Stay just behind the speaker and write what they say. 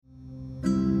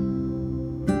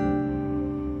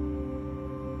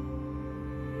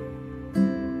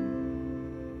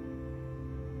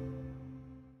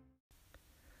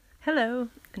Hello,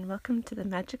 and welcome to the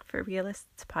Magic for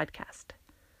Realists podcast.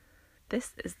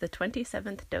 This is the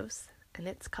 27th dose, and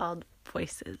it's called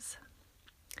Voices.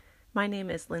 My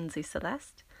name is Lindsay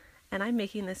Celeste, and I'm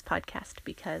making this podcast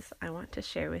because I want to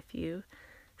share with you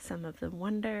some of the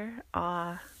wonder,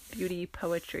 awe, beauty,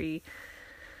 poetry,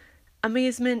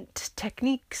 amazement,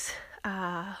 techniques,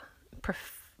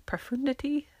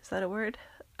 profundity, is that a word?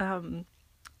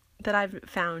 That I've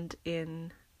found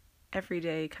in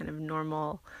everyday kind of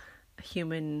normal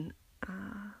human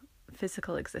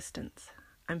physical existence.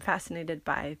 I'm fascinated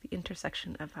by the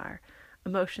intersection of our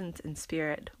emotions and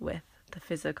spirit with the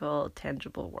physical,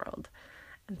 tangible world.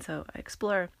 And so I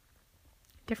explore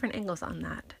different angles on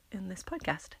that in this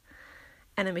podcast.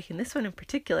 And I'm making this one in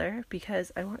particular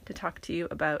because I want to talk to you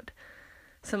about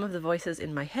some of the voices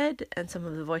in my head and some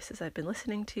of the voices I've been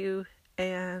listening to.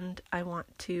 And I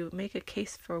want to make a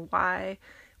case for why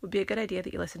it would be a good idea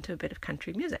that you listen to a bit of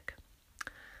country music.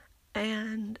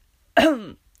 And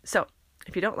so,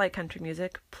 if you don't like country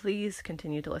music, please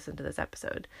continue to listen to this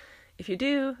episode. If you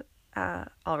do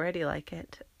already like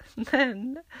it,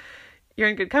 then you're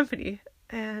in good company.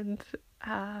 And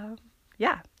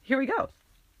here we go.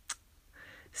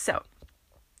 So,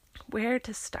 where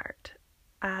to start?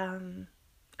 I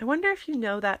wonder if you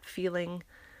know that feeling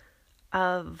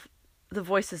of the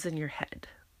voices in your head.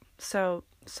 So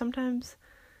sometimes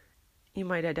you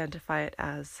might identify it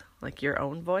as like your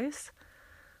own voice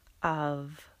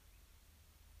of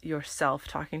yourself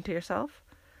talking to yourself.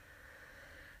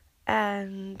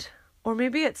 Or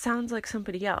maybe it sounds like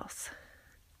somebody else.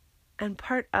 And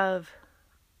part of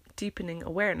deepening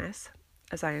awareness,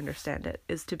 as I understand it,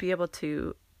 is to be able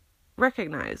to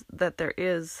recognize that there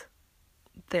is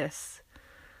this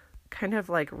kind of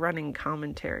like running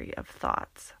commentary of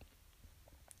thoughts.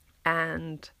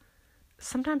 And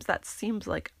sometimes that seems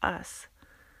like us,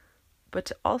 but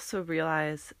to also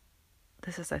realize,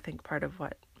 this is, I think, part of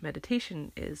what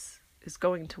meditation is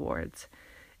going towards,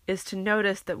 is to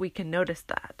notice that we can notice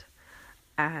that,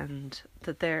 and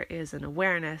that there is an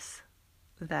awareness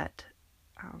that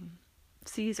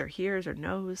sees or hears or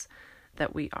knows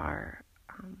that we are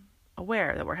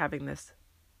aware that we're having this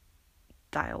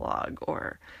dialogue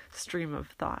or stream of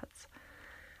thoughts.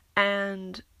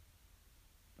 And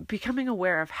becoming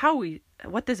aware of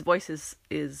what this voice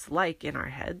is like in our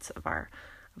heads, of our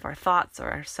thoughts or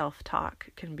our self-talk,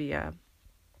 can be a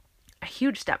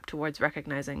huge step towards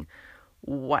recognizing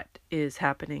what is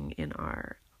happening in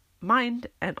our mind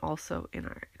and also in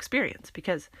our experience,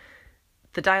 because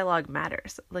the dialogue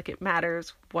matters. Like, it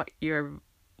matters what you're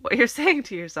saying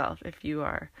to yourself. If you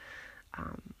are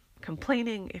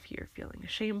complaining, if you're feeling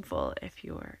shameful, if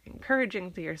you're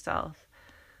encouraging to yourself,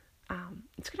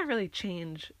 it's going to really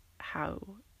change how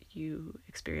you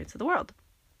experience the world.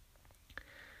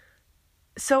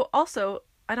 So also,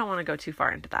 I don't want to go too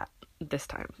far into that this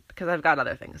time, because I've got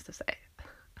other things to say.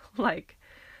 Like,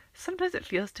 sometimes it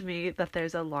feels to me that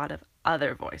there's a lot of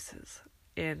other voices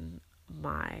in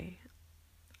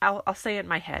I'll say in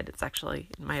my head, it's actually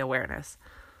in my awareness.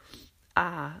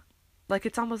 Like,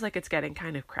 it's almost like it's getting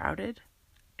kind of crowded,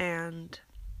 and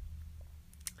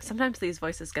sometimes these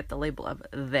voices get the label of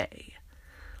they.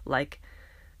 Like,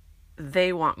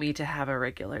 they want me to have a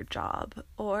regular job,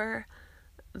 or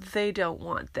they don't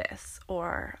want this,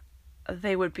 or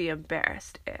they would be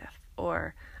embarrassed if,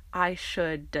 or I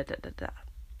should da-da-da-da.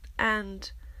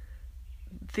 And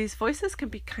these voices can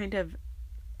be kind of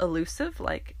elusive,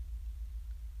 like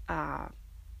I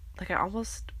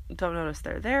almost don't notice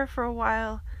they're there for a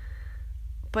while,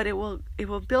 but it will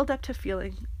build up to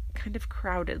feeling kind of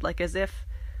crowded, like as if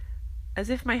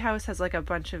my house has like a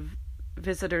bunch of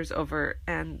visitors over,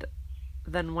 and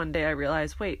then one day I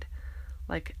realize, wait,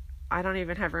 like, I don't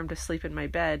even have room to sleep in my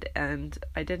bed, and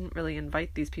I didn't really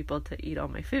invite these people to eat all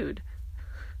my food.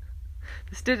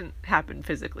 This didn't happen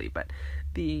physically, but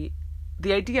the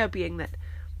idea being that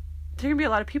there are going to be a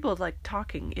lot of people like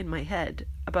talking in my head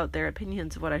about their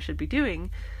opinions of what I should be doing,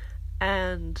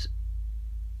 and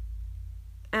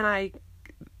I,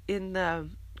 in the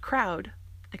crowd,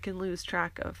 I can lose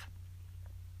track of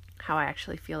how I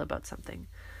actually feel about something,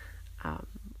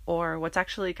 or what's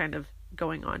actually kind of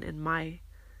going on in my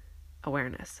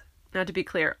awareness. Now, to be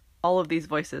clear, all of these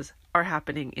voices are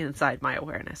happening inside my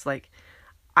awareness. Like,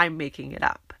 I'm making it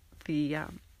up. The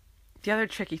other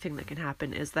tricky thing that can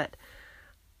happen is that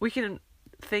we can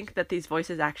think that these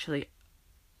voices actually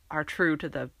are true to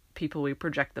the people we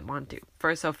project them onto. For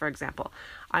example,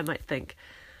 I might think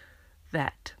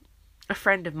that a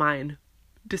friend of mine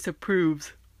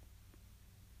disapproves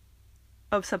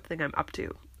of something I'm up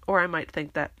to, or I might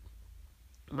think that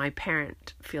my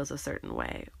parent feels a certain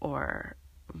way, or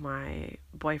my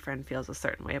boyfriend feels a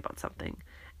certain way about something,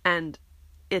 and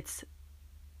it's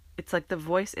like the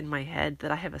voice in my head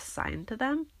that I have assigned to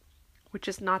them, which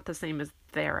is not the same as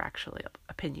their actual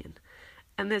opinion.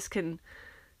 And this can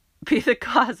be the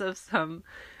cause of some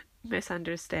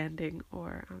misunderstanding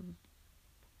or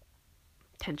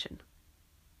tension.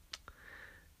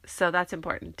 So that's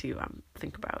important to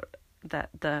think about, that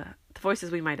the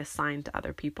voices we might assign to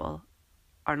other people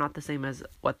are not the same as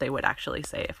what they would actually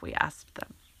say if we asked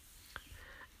them.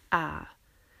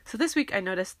 So this week I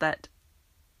noticed that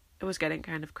it was getting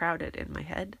kind of crowded in my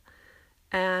head,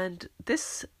 and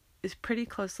this is pretty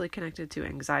closely connected to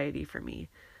anxiety for me.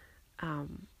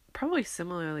 Probably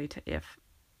similarly to if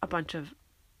a bunch of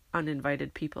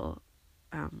uninvited people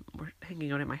were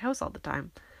hanging out in my house all the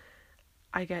time.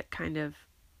 I get kind of,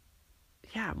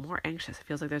 more anxious. It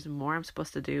feels like there's more I'm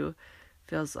supposed to do. It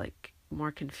feels like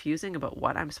more confusing about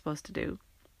what I'm supposed to do,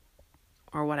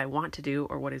 or what I want to do,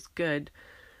 or what is good,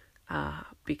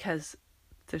 because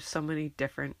there's so many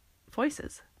different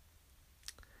voices.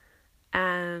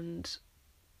 And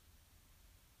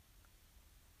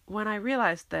when I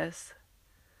realized this,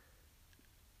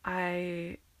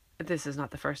 this is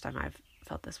not the first time I've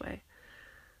felt this way.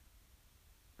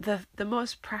 The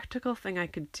most practical thing I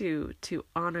could do to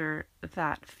honor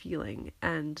that feeling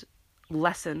and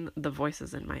lessen the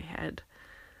voices in my head.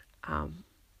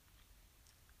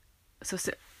 So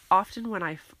often when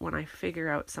I figure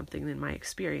out something in my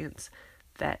experience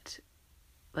that,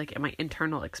 like in my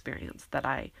internal experience, that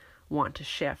I want to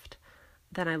shift,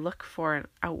 then I look for an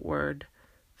outward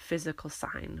physical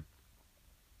sign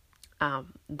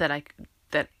that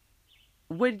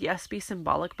would, yes, be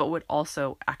symbolic, but would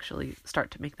also actually start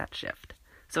to make that shift.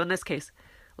 So in this case,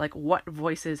 like, what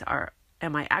voices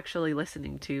am I actually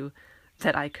listening to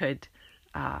that I could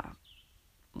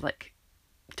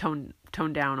tone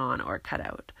down on or cut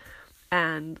out?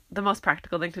 And the most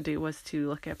practical thing to do was to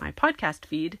look at my podcast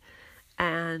feed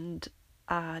and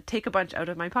take a bunch out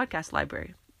of my podcast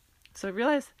library. So I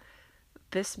realized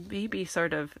this may be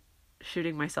sort of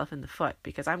shooting myself in the foot,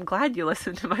 because I'm glad you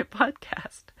listen to my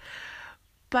podcast.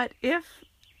 But if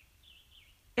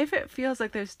it feels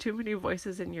like there's too many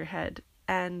voices in your head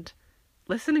and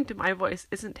listening to my voice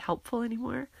isn't helpful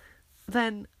anymore,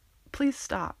 then please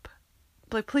stop.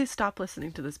 Please stop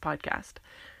listening to this podcast.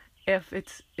 If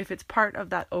it's part of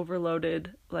that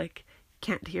overloaded, like,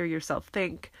 can't hear yourself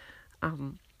think,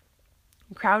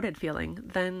 crowded feeling,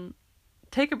 then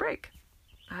take a break.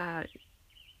 I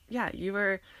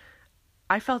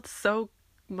felt so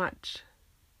much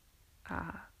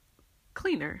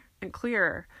cleaner and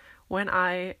clearer when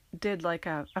I did like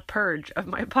a purge of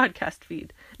my podcast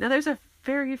feed. Now there's a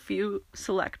very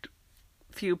select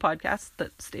few podcasts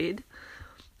that stayed.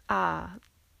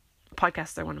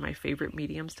 Podcasts are one of my favorite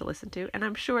mediums to listen to, and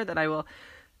I'm sure that I will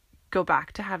go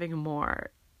back to having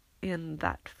more in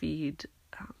that feed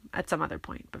at some other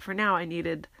point. But for now, I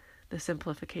needed the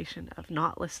simplification of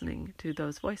not listening to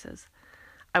those voices.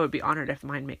 I would be honored if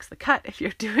mine makes the cut if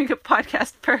you're doing a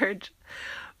podcast purge.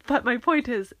 But my point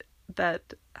is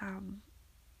that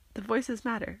the voices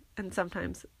matter, and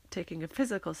sometimes taking a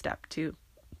physical step to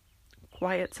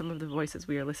quiet some of the voices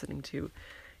we are listening to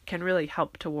can really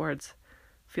help towards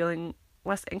feeling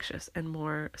less anxious and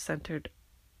more centered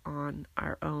on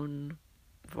our own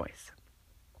voice.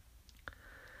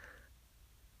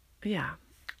 Yeah,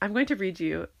 I'm going to read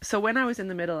you. So when I was in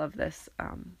the middle of this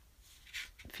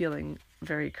feeling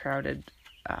very crowded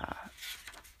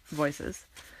voices,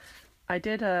 I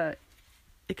did a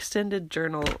extended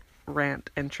journal rant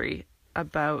entry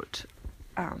about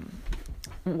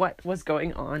what was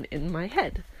going on in my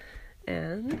head.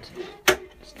 And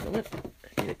just a minute,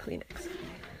 I need a Kleenex.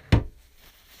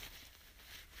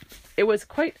 It was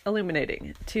quite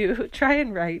illuminating to try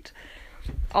and write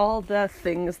all the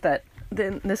things that,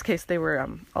 in this case, they were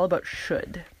all about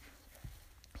should.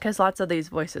 Because lots of these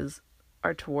voices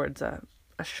are towards a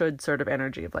should sort of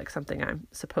energy of like something I'm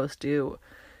supposed to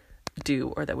do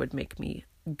or that would make me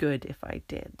good if I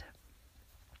did.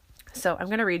 So I'm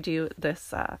going to read you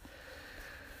this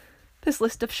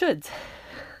list of shoulds,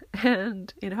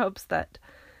 and in hopes that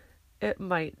it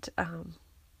might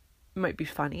be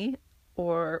funny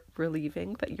or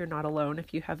relieving that you're not alone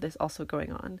if you have this also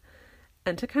going on,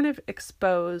 and to kind of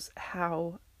expose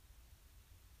how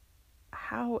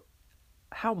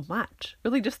much,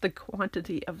 really just the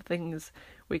quantity of things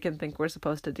we can think we're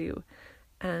supposed to do.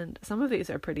 And some of these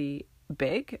are pretty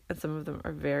big, and some of them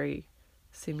are very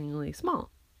seemingly small.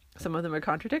 Some of them are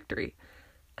contradictory.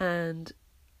 And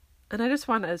I just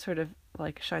want to sort of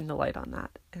like shine the light on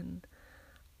that. And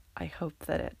I hope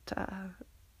that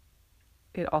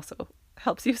it also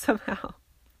helps you somehow.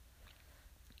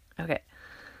 Okay.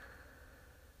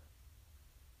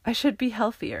 I should be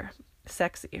healthier,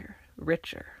 sexier,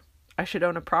 richer. I should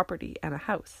own a property and a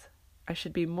house. I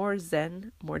should be more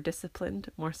zen, more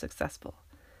disciplined, more successful.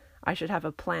 I should have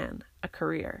a plan, a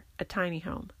career, a tiny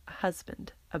home, a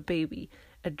husband, a baby,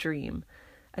 a dream,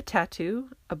 a tattoo,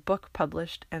 a book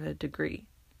published, and a degree.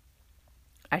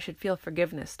 I should feel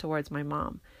forgiveness towards my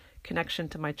mom, connection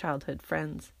to my childhood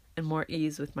friends, and more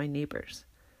ease with my neighbors.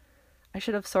 I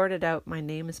should have sorted out my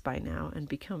names by now and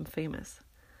become famous.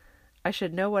 I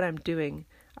should know what I'm doing.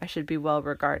 I should be well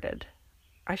regarded.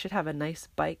 I should have a nice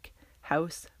bike,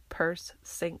 house, purse,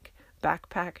 sink,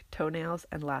 backpack, toenails,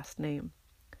 and last name.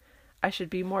 I should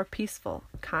be more peaceful,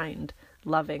 kind,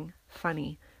 loving,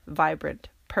 funny, vibrant,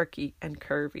 perky, and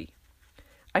curvy.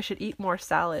 I should eat more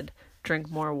salad, drink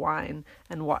more wine,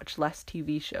 and watch less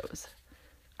TV shows.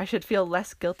 I should feel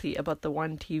less guilty about the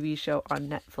one TV show on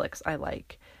Netflix I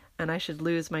like, and I should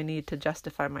lose my need to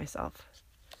justify myself.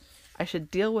 I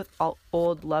should deal with all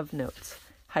old love notes,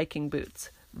 hiking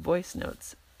boots, voice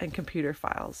notes, and computer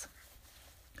files.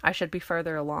 I should be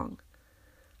further along.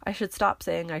 I should stop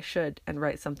saying I should and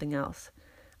write something else.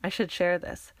 I should share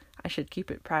this. I should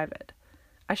keep it private.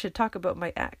 I should talk about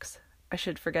my ex. I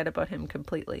should forget about him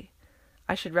completely.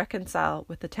 I should reconcile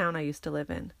with the town I used to live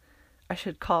in. I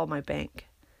should call my bank.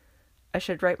 I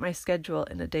should write my schedule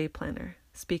in a day planner,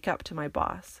 speak up to my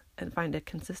boss, and find a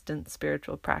consistent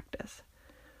spiritual practice.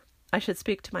 I should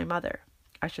speak to my mother.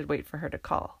 I should wait for her to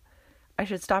call. I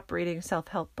should stop reading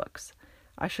self-help books.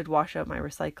 I should wash out my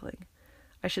recycling.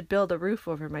 I should build a roof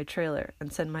over my trailer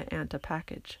and send my aunt a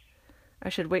package. I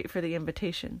should wait for the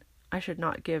invitation. I should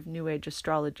not give New Age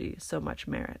astrology so much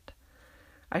merit.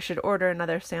 I should order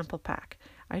another sample pack.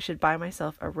 I should buy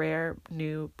myself a rare,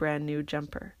 brand new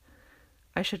jumper.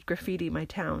 I should graffiti my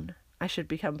town. I should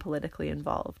become politically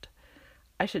involved.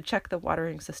 I should check the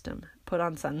watering system, put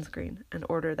on sunscreen, and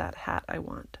order that hat I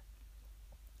want.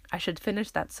 I should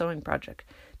finish that sewing project,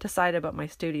 decide about my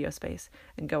studio space,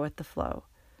 and go with the flow.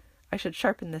 I should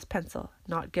sharpen this pencil,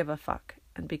 not give a fuck,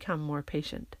 and become more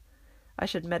patient. I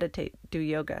should meditate, do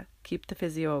yoga, keep the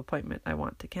physio appointment I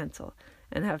want to cancel,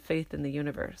 and have faith in the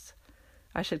universe.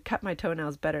 I should cut my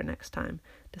toenails better next time,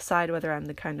 decide whether I'm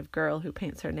the kind of girl who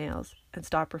paints her nails, and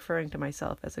stop referring to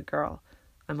myself as a girl.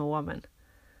 I'm a woman.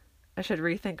 I should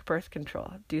rethink birth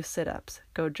control, do sit-ups,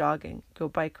 go jogging, go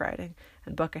bike riding,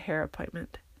 and book a hair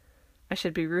appointment. I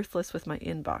should be ruthless with my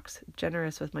inbox,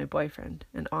 generous with my boyfriend,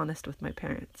 and honest with my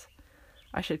parents.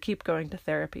 I should keep going to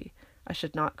therapy. I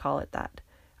should not call it that.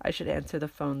 I should answer the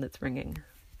phone that's ringing.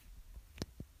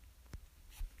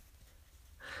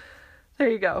 There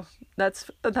you go.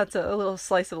 That's a little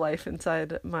slice of life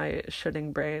inside my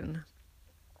shoulding brain.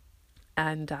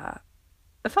 And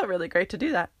it felt really great to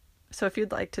do that. So if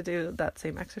you'd like to do that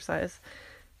same exercise,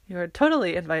 you're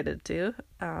totally invited to.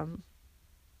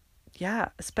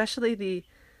 Especially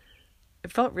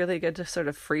it felt really good to sort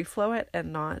of free flow it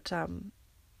and not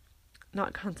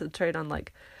concentrate on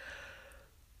like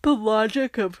the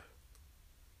logic of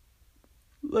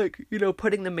like,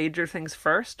 putting the major things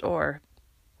first or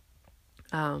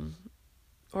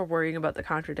worrying about the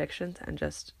contradictions, and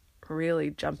just really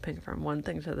jumping from one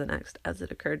thing to the next as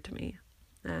it occurred to me.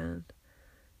 And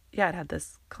yeah, it had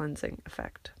this cleansing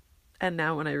effect. And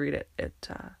now when I read it,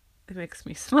 it makes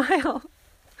me smile.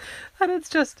 And it's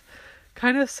just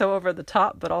kind of so over the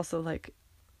top, but also like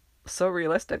so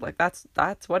realistic. Like that's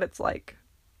what it's like.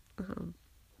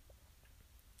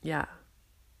 Yeah.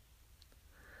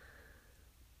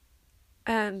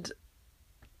 And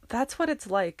that's what it's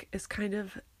like is kind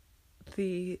of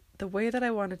the way that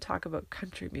I want to talk about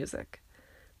country music,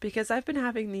 because I've been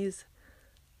having these,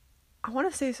 I want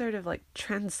to say sort of like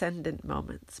transcendent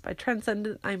moments. By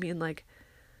transcendent, I mean like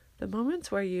the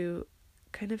moments where you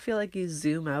kind of feel like you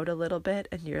zoom out a little bit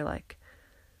and you're like,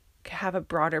 have a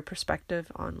broader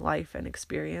perspective on life and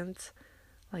experience.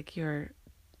 Like you're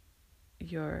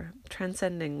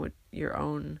transcending with your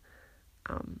own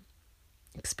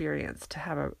experience to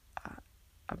have a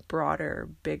broader,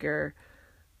 bigger,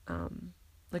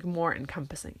 like more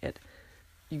encompassing it.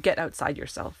 You get outside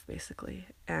yourself, basically.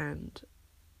 And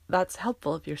that's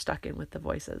helpful if you're stuck in with the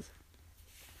voices.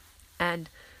 And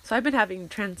so I've been having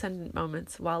transcendent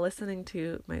moments while listening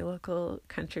to my local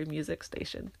country music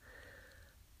station.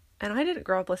 And I didn't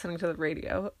grow up listening to the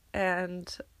radio.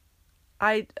 And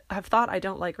I have thought I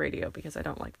don't like radio because I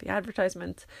don't like the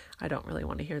advertisements. I don't really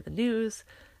want to hear the news.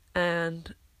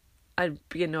 And I'd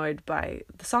be annoyed by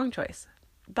the song choice.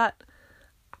 But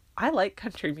I like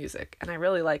country music, and I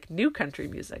really like new country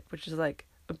music, which is like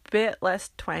a bit less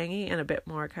twangy and a bit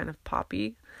more kind of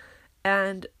poppy,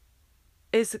 and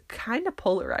is kind of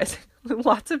polarizing.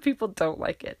 Lots of people don't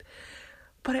like it.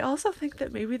 But I also think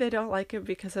that maybe they don't like it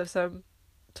because of some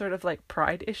sort of like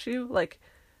pride issue, like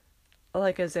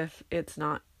as if it's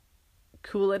not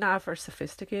cool enough or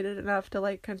sophisticated enough to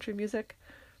like country music.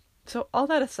 So all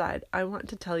that aside, I want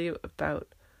to tell you about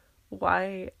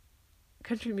why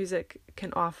country music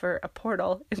can offer a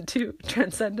portal into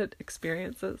transcendent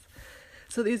experiences.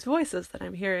 So these voices that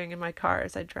I'm hearing in my car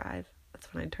as I drive,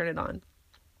 that's when I turn it on,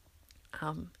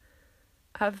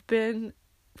 have been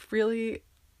really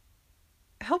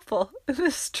helpful in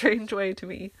this strange way to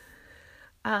me.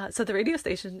 So the radio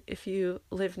station, if you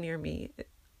live near me,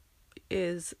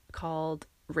 is called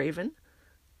Raven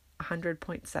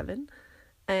 100.7.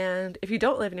 And if you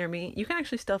don't live near me, you can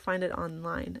actually still find it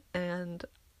online. And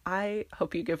I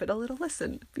hope you give it a little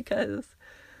listen, because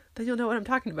then you'll know what I'm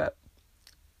talking about.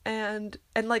 And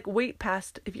like, wait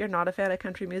past, if you're not a fan of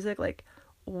country music, like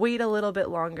wait a little bit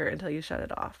longer until you shut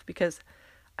it off, because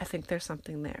I think there's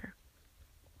something there.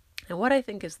 And what I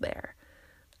think is there,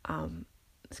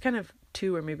 it's kind of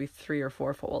 2 or maybe 3 or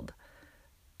 4-fold,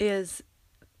 is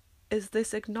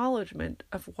this acknowledgement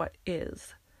of what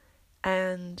is,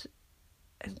 and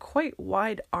quite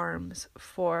wide arms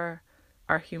for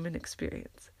our human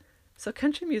experience. So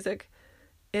country music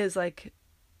is like,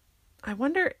 I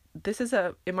wonder,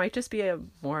 it might just be a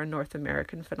more North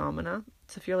American phenomena.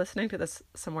 So if you're listening to this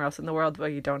somewhere else in the world where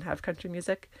you don't have country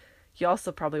music, you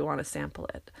also probably want to sample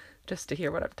it just to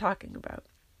hear what I'm talking about.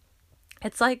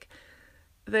 It's like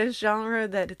this genre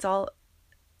that it's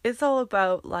all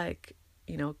about, like,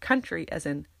 you know, country as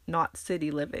in not city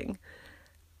living.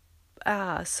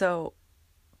 But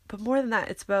more than that,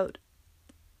 it's about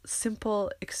simple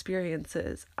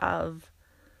experiences of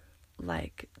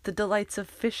like the delights of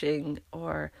fishing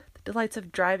or the delights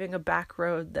of driving a back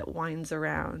road that winds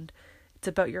around. It's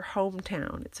about your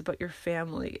hometown. It's about your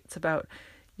family. It's about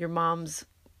your mom's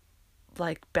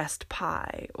like best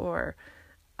pie, or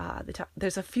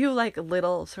there's a few like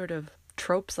little sort of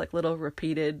tropes, like little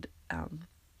repeated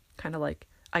kind of like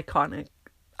iconic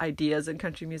ideas in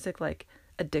country music, like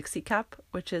a Dixie cup,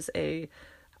 which is a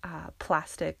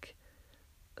plastic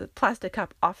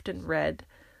cup, often red,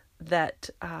 that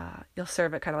you'll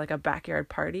serve at kind of like a backyard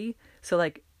party. So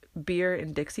like beer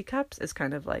in Dixie cups is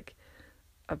kind of like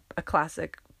a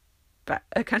classic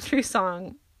a country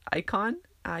song icon.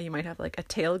 You might have like a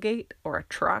tailgate or a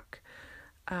truck.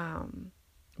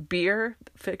 Beer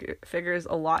figures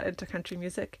a lot into country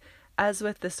music, as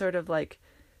with this sort of like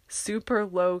super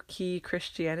low key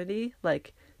Christianity,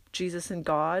 like Jesus and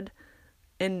God,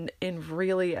 in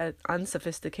really an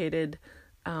unsophisticated,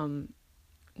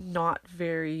 not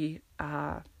very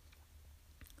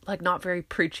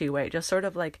preachy way, just sort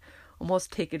of like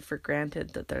almost taken for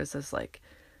granted that there's this like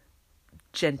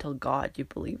gentle God you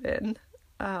believe in.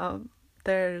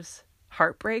 There's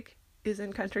heartbreak is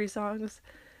in country songs.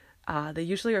 They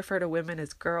usually refer to women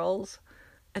as girls,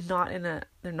 and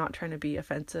they're not trying to be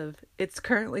offensive. It's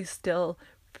currently still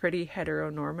pretty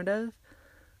heteronormative.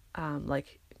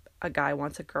 Like a guy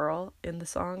wants a girl in the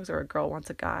songs, or a girl wants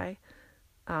a guy.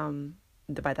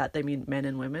 By that they mean men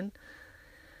and women.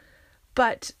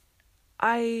 But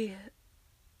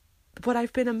what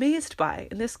I've been amazed by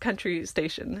in this country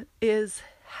station is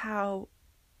how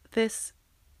this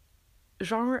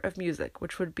genre of music,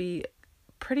 which would be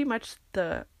pretty much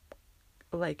the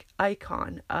like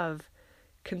icon of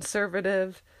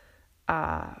conservative,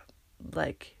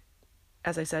 like,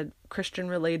 as I said, Christian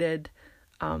related,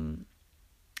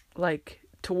 like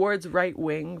towards right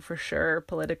wing for sure,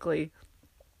 politically,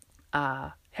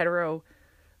 hetero,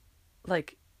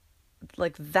 like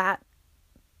that,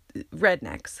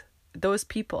 rednecks, those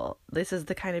people, this is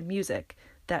the kind of music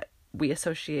that we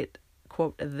associate,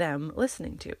 quote, them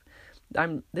listening to.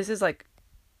 I'm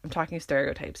talking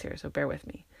stereotypes here, so bear with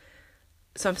me.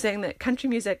 So I'm saying that country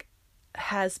music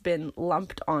has been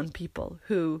lumped on people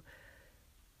who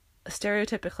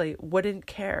stereotypically wouldn't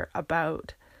care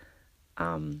about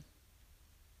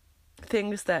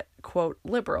things that, quote,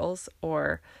 liberals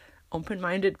or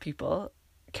open-minded people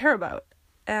care about.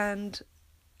 And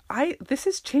this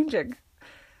is changing,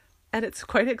 and it's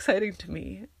quite exciting to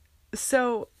me.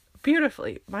 So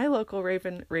beautifully, my local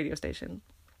Raven radio station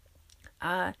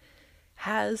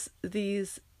has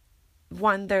these,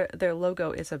 their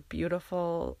logo is a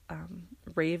beautiful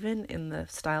raven in the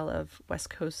style of West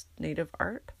Coast native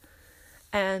art.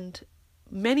 And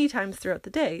many times throughout the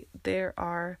day, there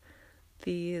are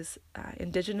these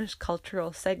indigenous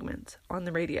cultural segments on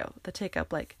the radio that take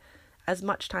up like as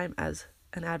much time as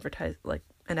an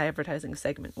advertising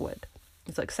segment would.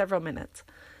 It's like several minutes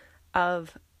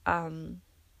of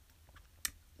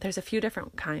there's a few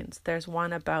different kinds. There's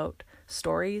one about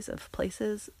stories of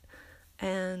places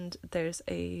And there's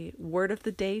a word of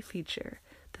the day feature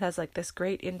that has like this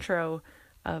great intro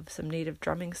of some native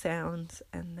drumming sounds,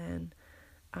 and then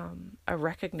a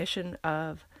recognition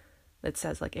of that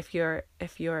says like if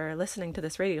you're listening to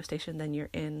this radio station, then you're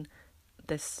in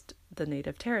the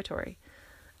native territory,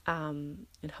 in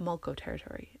Homolko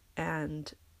territory,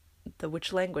 and the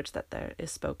which language that there is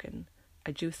spoken,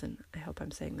 Ajuthan. I hope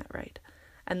I'm saying that right.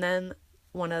 And then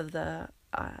one of the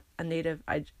a native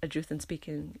Ajuthan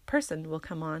speaking person will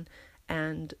come on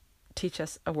and teach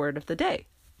us a word of the day.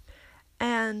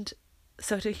 And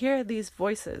so to hear these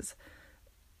voices,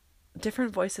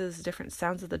 different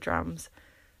sounds of the drums,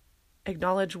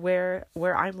 acknowledge where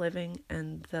I'm living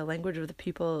and the language of the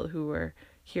people who were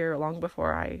here long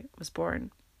before I was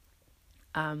born,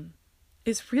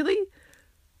 is really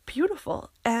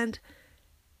beautiful. And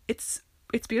it's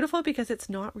beautiful because it's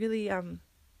not really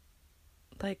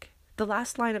like the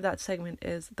last line of that segment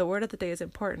is the word of the day is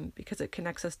important because it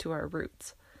connects us to our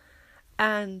roots.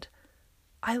 And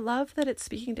I love that it's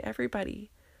speaking to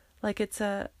everybody. Like it's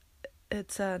a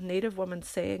native woman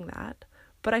saying that,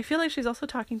 but I feel like she's also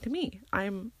talking to me.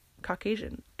 I'm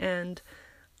Caucasian, and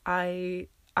I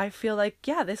feel like,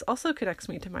 yeah, this also connects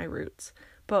me to my roots,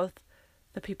 both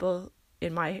the people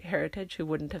in my heritage who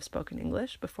wouldn't have spoken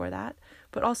English before that,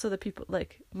 but also the people,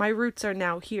 like, my roots are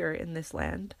now here in this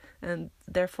land, and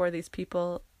therefore these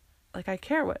people, like, I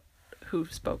care who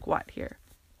spoke what here.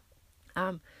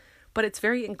 But it's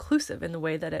very inclusive in the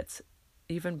way that it's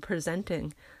even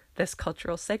presenting this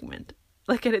cultural segment.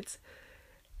 Like, it's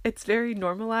very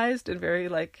normalized and very,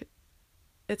 like,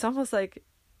 it's almost like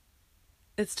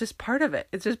it's just part of it.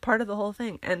 It's just part of the whole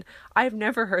thing. And I've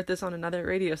never heard this on another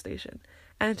radio station.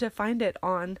 And to find it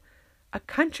on a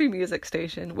country music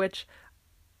station, which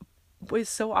was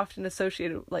so often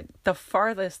associated, like, the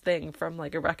farthest thing from,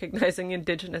 like, recognizing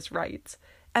Indigenous rights.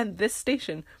 And this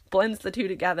station blends the two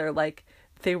together like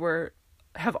they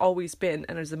have always been,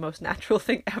 and is the most natural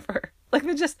thing ever. Like,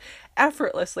 they just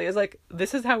effortlessly is like,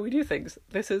 this is how we do things.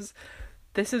 This is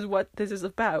what this is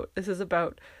about. This is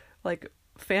about, like,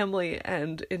 family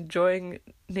and enjoying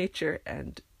nature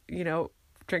and, you know,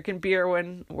 drinking beer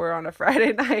when we're on a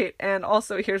Friday night, and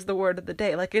also here's the word of the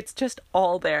day. Like, it's just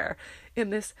all there in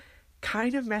this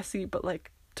kind of messy but,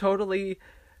 like, totally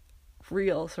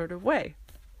real sort of way.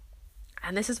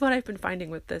 And this is what I've been finding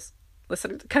with this,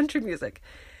 listening to country music.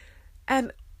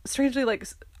 And strangely, like,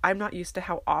 I'm not used to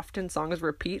how often songs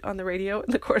repeat on the radio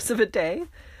in the course of a day.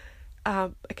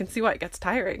 I can see why it gets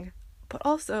tiring, but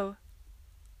also,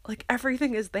 like,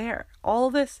 everything is there. All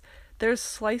this, there's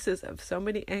slices of so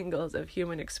many angles of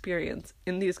human experience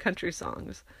in these country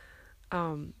songs.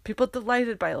 People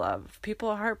delighted by love,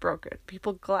 people heartbroken,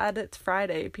 people glad it's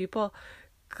Friday, people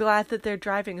glad that they're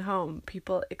driving home,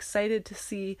 people excited to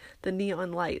see the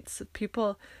neon lights,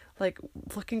 people, like,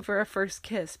 looking for a first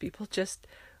kiss, people just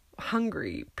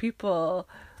hungry, people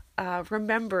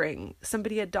remembering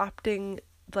somebody adopting,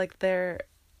 like, a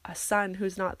son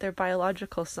who's not their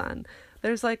biological son.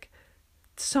 There's, like,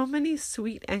 so many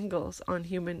sweet angles on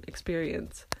human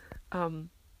experience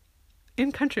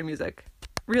in country music.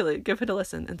 Really, give it a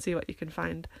listen and see what you can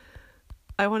find.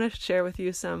 I want to share with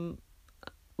you some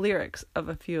lyrics of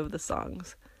a few of the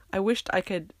songs. I wished I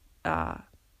could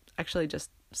actually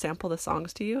just sample the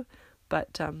songs to you,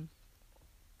 but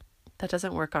that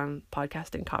doesn't work on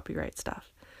podcasting copyright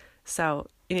stuff. So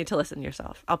you need to listen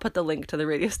yourself. I'll put the link to the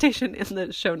radio station in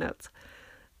the show notes.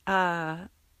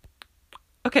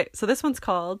 Okay, so this one's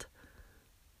called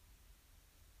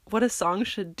What a Song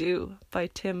Should Do by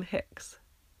Tim Hicks.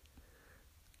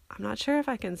 I'm not sure if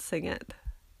I can sing it,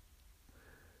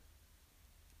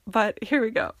 but here we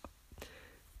go.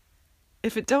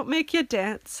 If it don't make you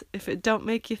dance, if it don't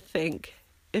make you think,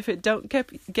 if it don't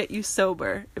get you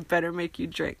sober, it better make you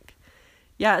drink.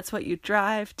 Yeah, it's what you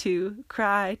drive to,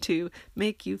 cry to,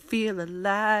 make you feel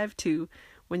alive to,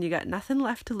 when you got nothing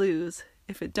left to lose.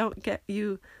 If it don't get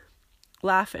you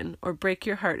laughing or break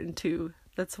your heart in two,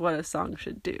 that's what a song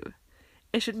should do.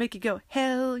 It should make you go,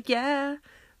 hell yeah,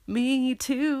 me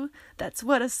too. That's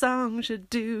what a song should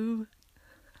do.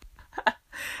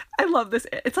 I love this.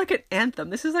 It's like an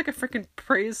anthem. This is like a freaking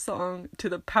praise song to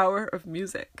the power of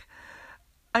music.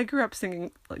 I grew up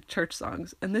singing, like, church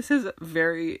songs, and this is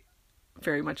very,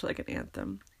 very much like an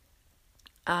anthem.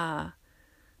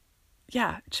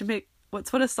 Yeah, it should make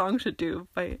What's What a Song Should Do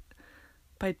by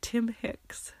Tim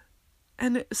Hicks.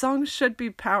 And songs should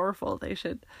be powerful. They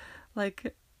should,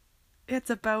 like, it's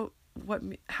about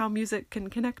how music can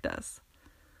connect us.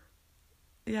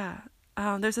 Yeah.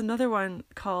 There's another one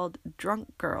called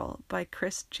Drunk Girl by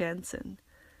Chris Jansen.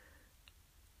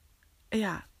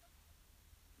 Yeah.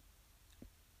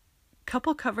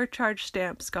 Couple cover charge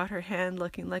stamps got her hand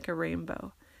looking like a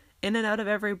rainbow. In and out of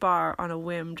every bar on a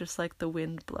whim, just like the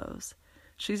wind blows.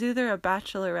 She's either a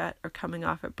bachelorette or coming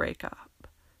off a breakup.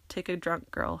 Take a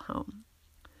drunk girl home.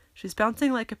 She's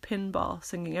bouncing like a pinball,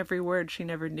 singing every word she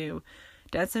never knew,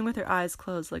 dancing with her eyes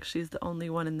closed like she's the only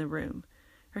one in the room.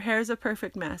 Her hair's a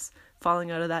perfect mess,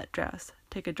 falling out of that dress.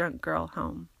 Take a drunk girl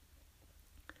home.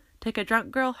 Take a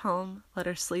drunk girl home, let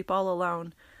her sleep all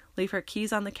alone. Leave her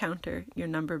keys on the counter, your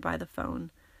number by the phone.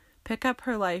 Pick up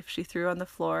her life she threw on the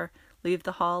floor, leave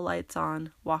the hall lights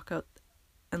on, walk out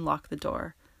and lock the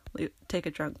door. Take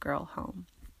a drunk girl home.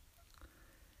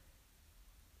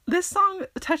 This song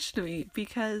touched me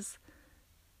because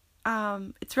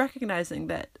it's recognizing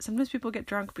that sometimes people get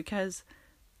drunk because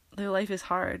their life is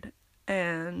hard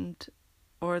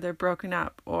or they're broken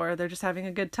up or they're just having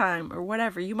a good time or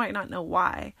whatever. You might not know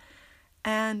why.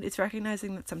 And it's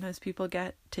recognizing that sometimes people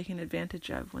get taken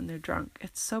advantage of when they're drunk.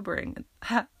 It's sobering.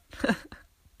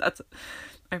 That's an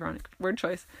ironic word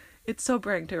choice. It's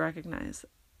sobering to recognize.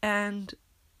 And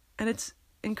it's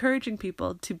encouraging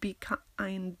people to be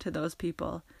kind to those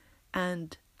people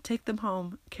and take them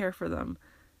home, care for them,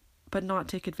 but not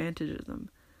take advantage of them.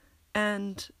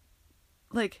 And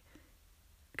like,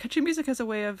 country music has a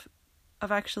way of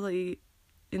actually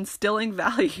instilling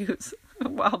values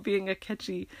while being a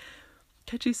catchy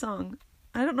song.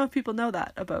 I don't know if people know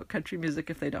that about country music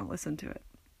if they don't listen to it.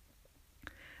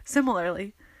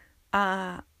 Similarly,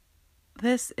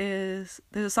 there's a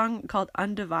song called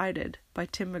Undivided by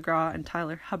Tim McGraw and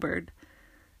Tyler Hubbard,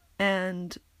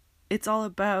 and it's all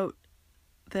about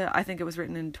I think it was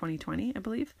written in 2020, I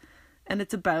believe, and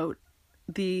it's about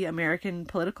the American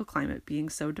political climate being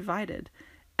so divided,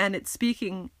 and it's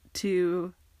speaking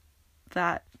to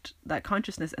that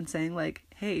consciousness and saying like,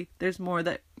 hey, there's more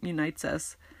that unites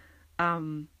us.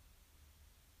 I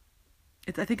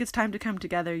think it's time to come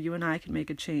together. You and I can make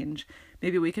a change.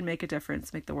 Maybe we can make a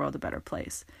difference, make the world a better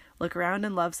place. Look around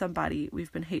and love somebody.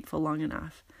 We've been hateful long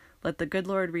enough. Let the good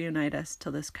Lord reunite us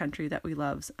till this country that we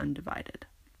love's undivided.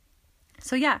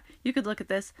 So yeah, you could look at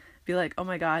this, be like, oh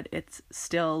my God, it's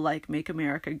still like Make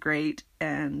America Great,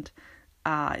 and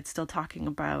it's still talking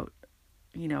about,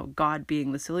 God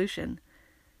being the solution.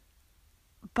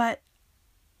 But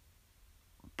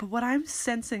what I'm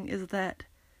sensing is that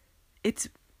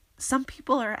some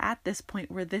people are at this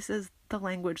point where this is the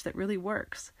language that really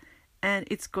works, and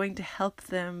it's going to help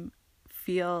them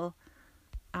feel,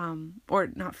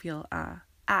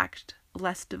 act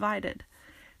less divided.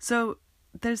 So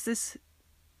I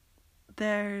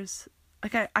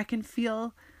can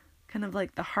feel kind of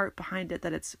like the heart behind it,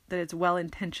 that it's well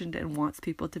intentioned and wants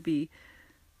people to be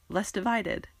less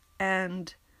divided,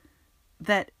 and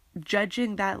that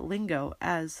judging that lingo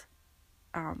as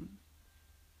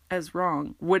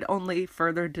wrong would only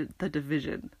further the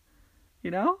division,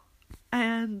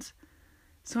 And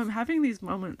so I'm having these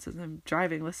moments as I'm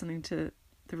driving, listening to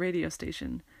the radio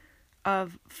station,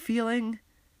 of feeling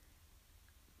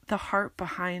the heart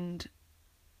behind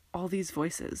all these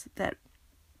voices, that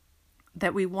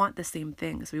we want the same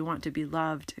things. We want to be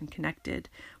loved and connected.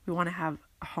 We want to have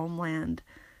a homeland.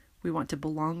 We want to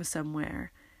belong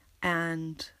somewhere.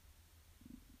 And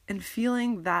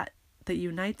feeling that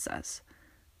unites us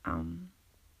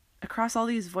across all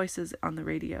these voices on the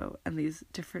radio and these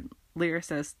different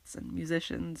lyricists and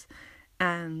musicians,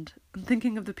 and I'm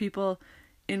thinking of the people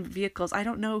in vehicles. I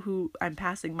don't know who I'm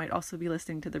passing might also be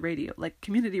listening to the radio. Like,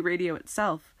 community radio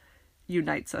itself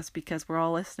unites us because we're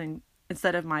all listening.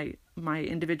 Instead of my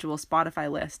individual Spotify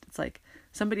list, it's like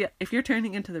somebody, if you're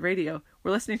turning into the radio,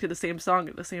 we're listening to the same song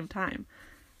at the same time.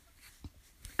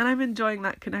 And I'm enjoying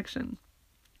that connection.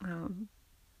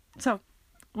 So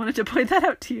wanted to point that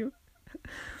out to you.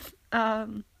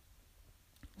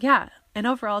 Yeah. And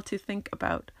overall, to think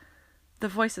about the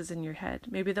voices in your head,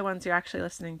 maybe the ones you're actually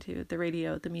listening to, the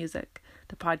radio, the music,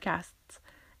 the podcasts,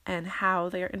 and how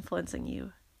they are influencing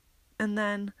you. And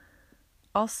then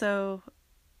also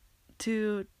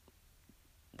to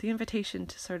the invitation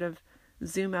to sort of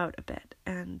zoom out a bit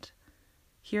and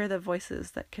hear the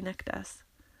voices that connect us,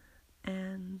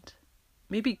 and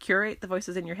maybe curate the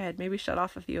voices in your head, maybe shut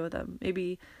off a few of them,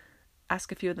 maybe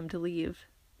ask a few of them to leave,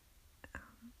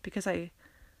 because I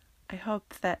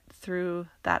hope that through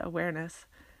that awareness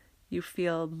you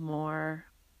feel more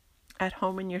at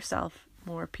home in yourself,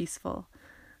 more peaceful,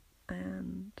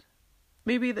 and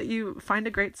maybe that you find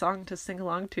a great song to sing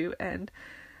along to and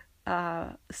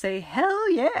say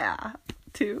hell yeah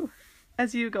to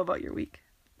as you go about your week.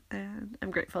 And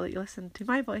I'm grateful that you listened to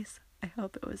my voice. I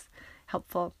hope it was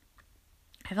helpful.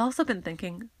 I've also been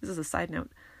thinking, this is a side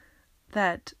note,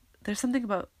 that there's something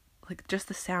about like just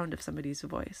the sound of somebody's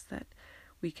voice, that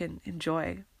we can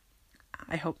enjoy.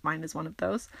 I hope mine is one of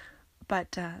those,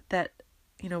 but that,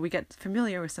 we get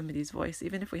familiar with somebody's voice,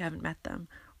 even if we haven't met them,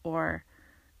 or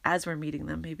as we're meeting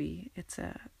them, maybe it's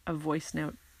a voice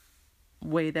note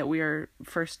way that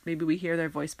maybe we hear their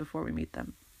voice before we meet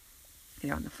them,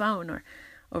 on the phone or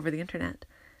over the internet,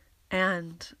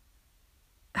 and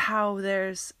how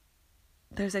there's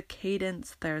a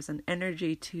cadence, there's an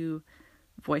energy to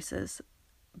voices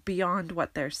beyond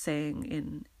what they're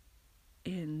saying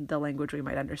in the language we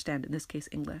might understand, in this case,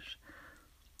 English.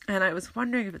 And I was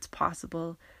wondering if it's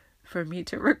possible for me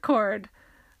to record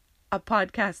a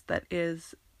podcast that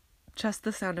is just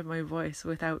the sound of my voice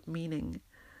without meaning.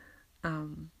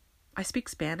 I speak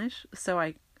Spanish, so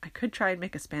I could try and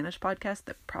make a Spanish podcast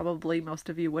that probably most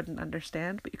of you wouldn't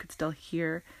understand, but you could still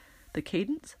hear the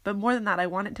cadence. But more than that, I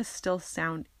want it to still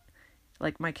sound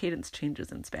like my cadence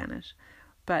changes in Spanish.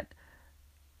 But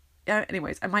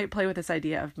anyways, I might play with this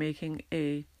idea of making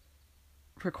a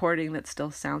recording that still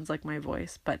sounds like my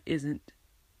voice, but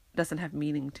doesn't have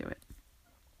meaning to it.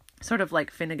 Sort of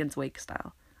like Finnegan's Wake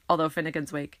style. Although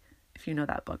Finnegan's Wake, if you know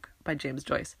that book by James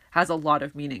Joyce, has a lot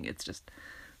of meaning. It's just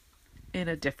in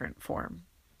a different form.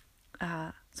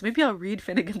 So maybe I'll read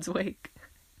Finnegan's Wake.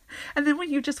 And then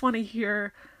when you just want to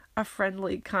hear a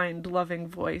friendly, kind, loving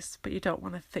voice, but you don't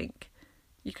want to think,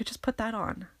 you could just put that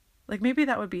on. Like maybe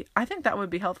I think that would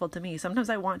be helpful to me. Sometimes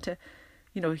I want to,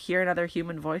 hear another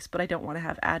human voice, but I don't want to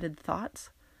have added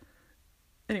thoughts.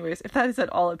 Anyways, if that is at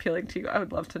all appealing to you, I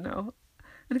would love to know.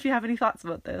 And if you have any thoughts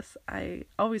about this, I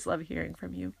always love hearing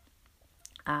from you.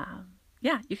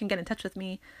 You can get in touch with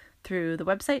me through the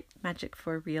website,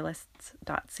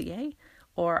 magicforrealists.ca,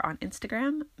 or on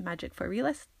Instagram,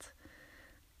 magicforrealists.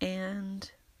 And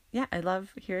I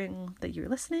love hearing that you're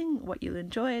listening, what you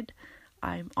enjoyed.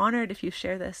 I'm honored if you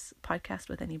share this podcast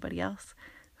with anybody else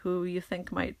who you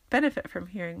think might benefit from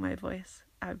hearing my voice.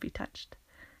 I would be touched.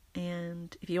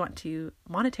 And if you want to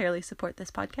monetarily support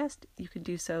this podcast, you can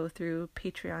do so through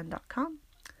patreon.com.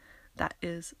 That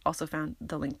is also found,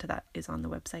 the link to that is on the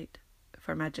website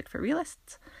for Magic for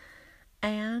Realists.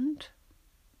 And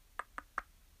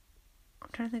I'm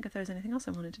trying to think if there's anything else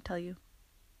I wanted to tell you.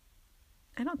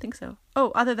 I don't think so.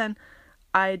 Oh, other than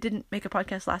I didn't make a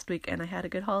podcast last week and I had a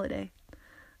good holiday.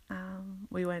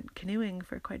 We went canoeing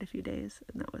for quite a few days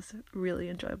and that was really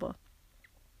enjoyable.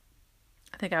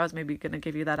 I think I was maybe going to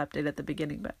give you that update at the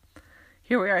beginning, but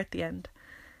here we are at the end.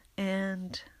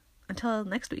 And until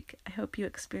next week, I hope you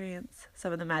experience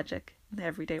some of the magic in the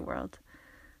everyday world.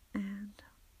 And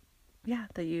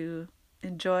that you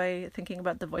enjoy thinking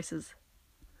about the voices.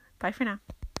 Bye for now.